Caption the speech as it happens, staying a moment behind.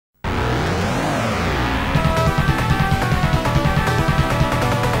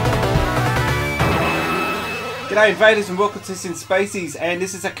G'day invaders and welcome to Sin Spacies, and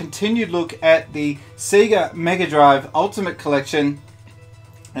this is a continued look at the Sega Mega Drive Ultimate Collection,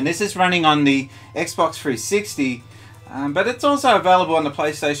 and this is running on the Xbox 360, but it's also available on the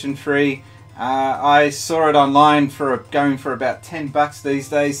PlayStation 3. I saw it online for going for about $10 these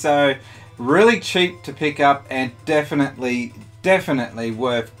days, so really cheap to pick up and definitely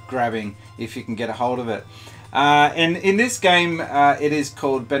worth grabbing if you can get a hold of it. And in this game, it is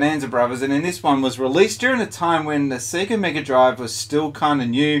called Bonanza Bros, and in this one was released during a time when the Sega Mega Drive was still kind of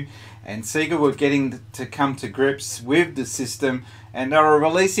new, and Sega were getting to come to grips with the system, and they were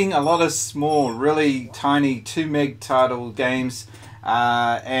releasing a lot of small, really tiny 2 meg title games,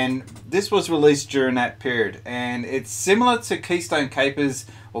 and this was released during that period, and it's similar to Keystone Capers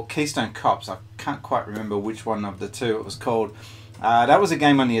or Keystone Cops. I can't quite remember which one of the two it was called. That was a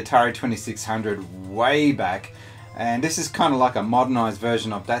game on the Atari 2600 way back, and this is kind of like a modernized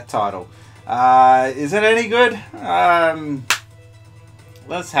version of that title. Is it any good?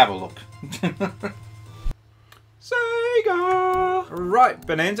 Let's have a look. Sega! Right,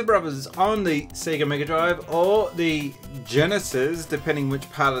 Bonanza Bros on the Sega Mega Drive or the Genesis, depending which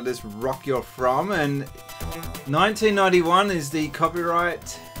part of this rock you're from, and 1991 is the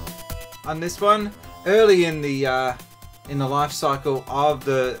copyright on this one. Early in the life cycle of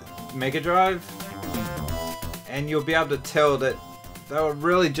the Mega Drive, and you'll be able to tell that they were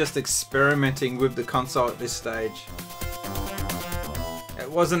really just experimenting with the console at this stage. It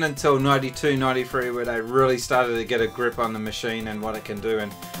wasn't until 92, 93 where they really started to get a grip on the machine and what it can do,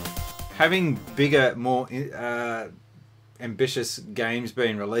 and having bigger, more ambitious games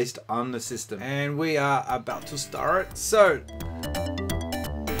being released on the system. And we are about to start, so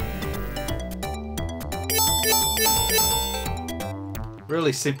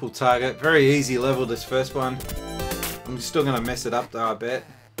really simple target, very easy level this first one. I'm still going to mess it up though, I bet.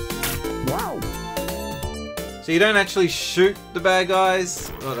 Wow! So you don't actually shoot the bad guys,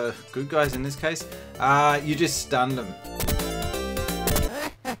 or the good guys in this case, you just stun them.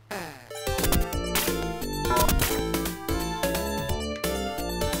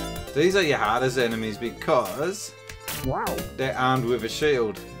 These are your hardest enemies because they're armed with a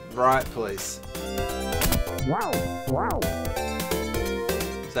shield. Right, police.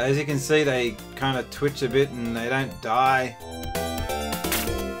 So as you can see, they kind of twitch a bit and they don't die.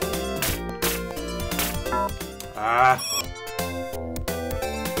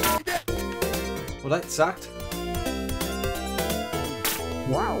 Well, that sucked.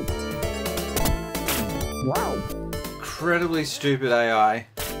 Incredibly stupid AI,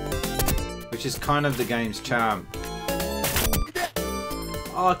 which is kind of the game's charm.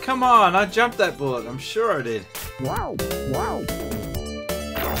 Oh, come on, I jumped that bullet, I'm sure I did.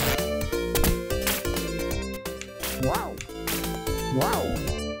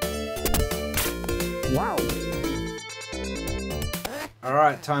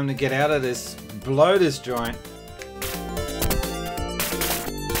 Alright, time to get out of this. Blow this joint.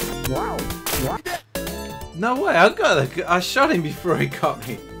 No way, I shot him before he got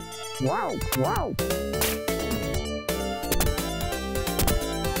me.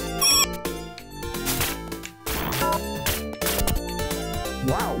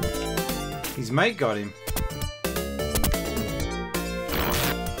 His mate got him.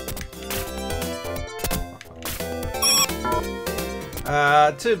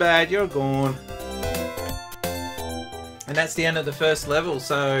 Too bad, you're gone. And that's the end of the first level,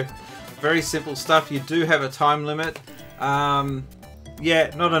 so very simple stuff. You do have a time limit.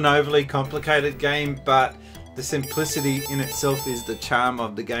 Yeah, not an overly complicated game, but the simplicity in itself is the charm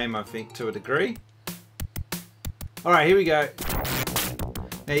of the game, I think, to a degree. Alright, here we go.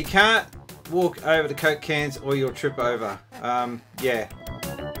 Now you can't walk over the Coke cans or you'll trip over. Yeah,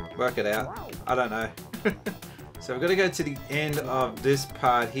 work it out. I don't know. So we've got to go to the end of this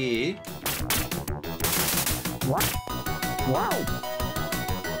part here.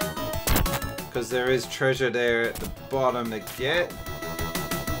 Because there is treasure there at the bottom to get.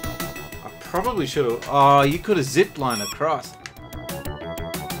 I probably should have... Oh, you could have ziplined across.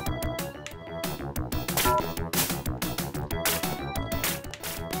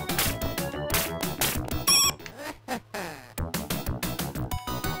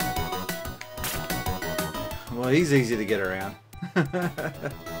 Well, he's easy to get around.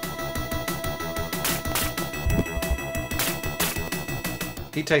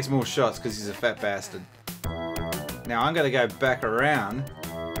 He takes more shots because he's a fat bastard. Now I'm going to go back around.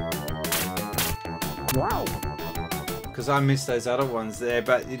 Because I missed those other ones there,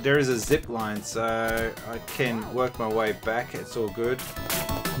 but there is a zip line, so I can work my way back. It's all good.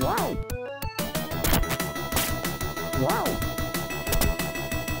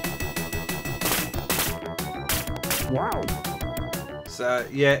 So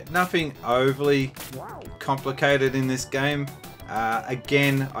yeah, nothing overly complicated in this game.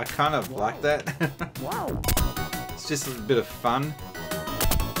 Again, I kind of like that. It's just a bit of fun.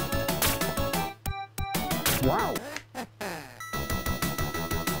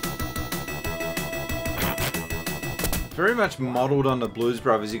 Very much modelled on the Blues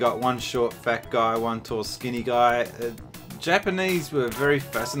Brothers. You got one short fat guy, one tall skinny guy. Japanese were very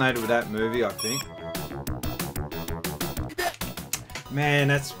fascinated with that movie, I think. Man,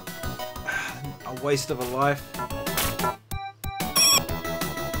 that's a waste of a life. How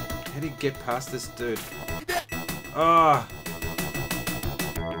do you get past this dude? Oh.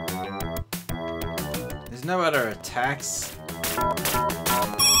 There's no other attacks.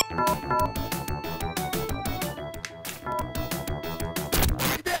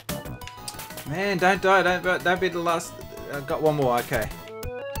 Man, don't die. Don't be the last. I've got one more. Okay.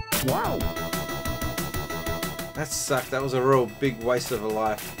 Wow. That sucked. That was a real big waste of a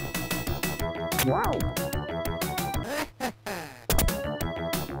life. Wow.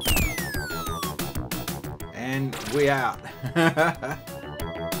 And we out. I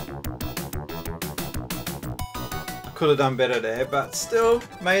could have done better there, but still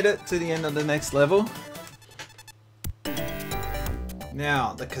made it to the end of the next level.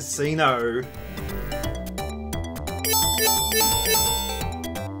 Now, the casino.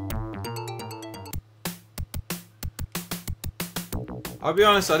 I'll be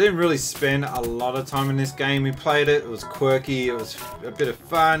honest, I didn't really spend a lot of time in this game. We played it, it was quirky, it was a bit of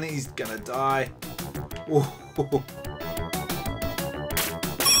fun. He's gonna die. Ooh. There's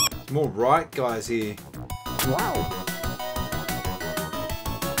more right guys here. Wow.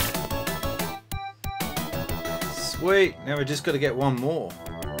 Sweet, now we just got to get one more.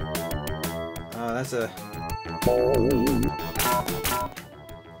 Oh, that's a...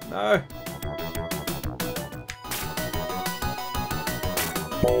 No.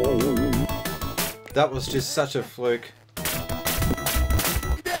 That was just such a fluke.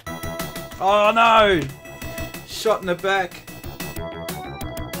 Oh no! Shot in the back.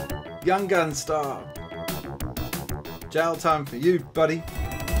 Young gun style. Jail time for you, buddy.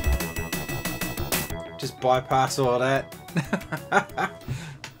 Just bypass all that.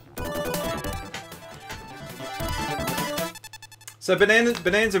 So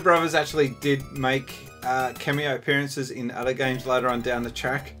Bonanza Bros actually did make cameo appearances in other games later on down the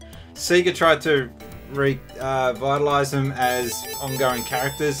track. Sega tried to revitalize them as ongoing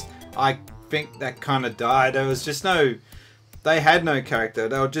characters. I think that kind of died. There was just no... They had no character.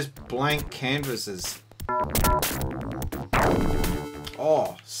 They were just blank canvases.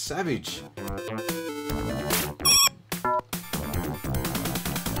 Oh, savage.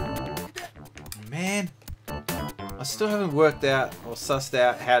 Man, I still haven't worked out or sussed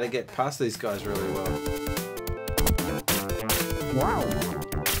out how to get past these guys really well. Wow.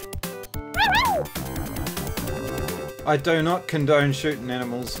 I do not condone shooting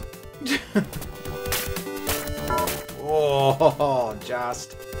animals. Oh,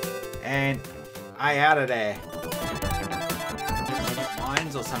 just. And I out of there.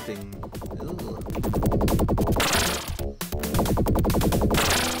 Mines or something.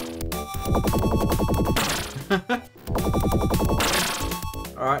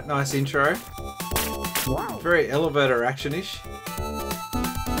 Alright, nice intro. Wow. Very elevator action-ish.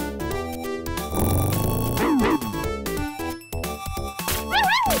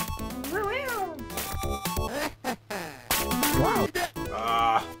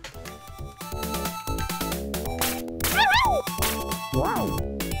 Ah. Wow.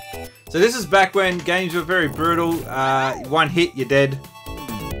 So this is back when games were very brutal. One hit, you're dead.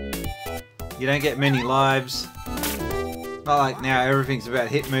 You don't get many lives. Not like now, everything's about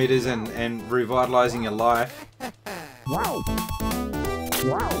hit meters and revitalizing your life. Wow.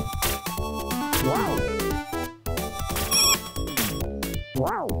 Wow. Wow.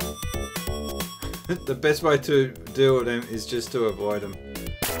 Wow. The best way to deal with them is just to avoid them.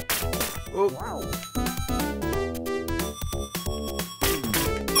 Oh. Wow.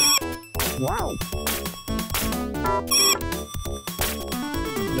 Wow.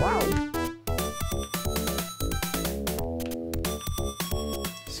 Wow.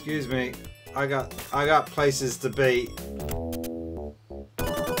 Excuse me, I got places to be.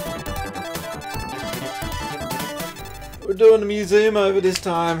 We're doing a museum over this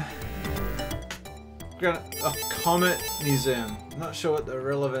time. We're gonna a comet museum. I'm not sure what the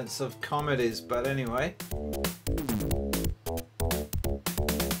relevance of comet is, but anyway.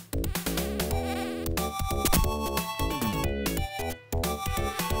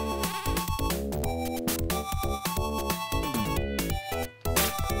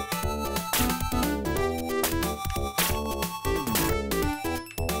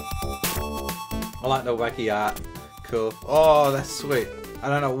 I like the wacky art. Cool. Oh, that's sweet. I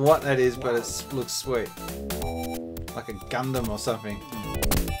don't know what that is, but it looks sweet. Like a Gundam or something.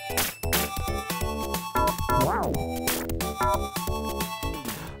 Wow.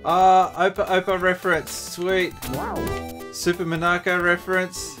 Opa Opa reference. Sweet. Wow. Super Monaco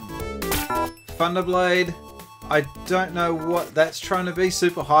reference. Thunderblade. I don't know what that's trying to be.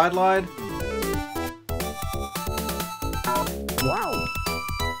 Super Highlight. Wow.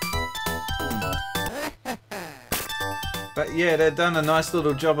 But yeah, they've done a nice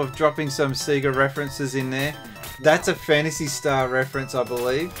little job of dropping some Sega references in there. That's a Phantasy Star reference, I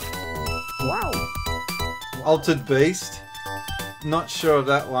believe. Wow. Altered Beast. Not sure of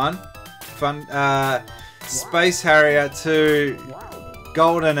that one. Fun. Space Harrier 2. Wow.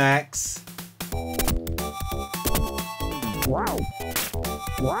 Golden Axe. Wow.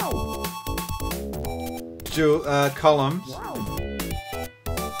 Wow. Columns. Wow.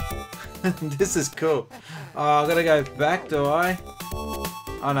 This is cool. Oh, I gotta go back, do I?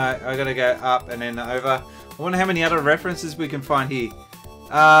 Oh no, I gotta go up and then over. I wonder how many other references we can find here.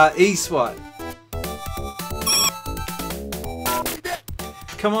 E-SWAT.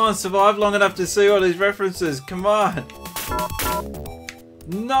 Come on, survive long enough to see all these references. Come on.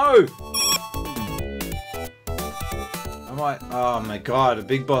 No! I might... Oh my god, the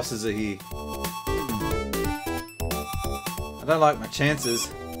big bosses are here. I don't like my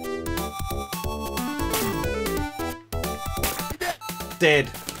chances.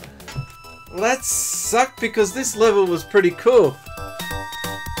 Dead. Well, that sucked because this level was pretty cool.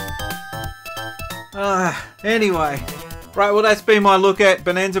 Anyway. Right, well that's been my look at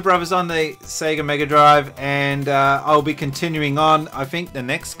Bonanza Bros on the Sega Mega Drive, and I'll be continuing on. I think the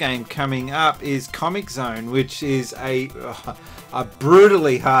next game coming up is Comic Zone, which is a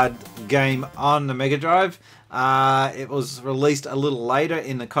brutally hard game on the Mega Drive. It was released a little later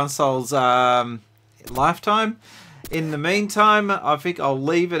in the console's lifetime. In the meantime, I think I'll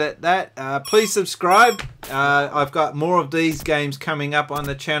leave it at that. Please subscribe. I've got more of these games coming up on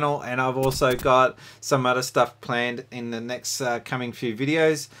the channel, and I've also got some other stuff planned in the next coming few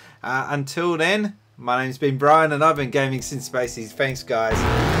videos. Until then, my name's been Brian, and I've been gaming since Spacies. Thanks, guys.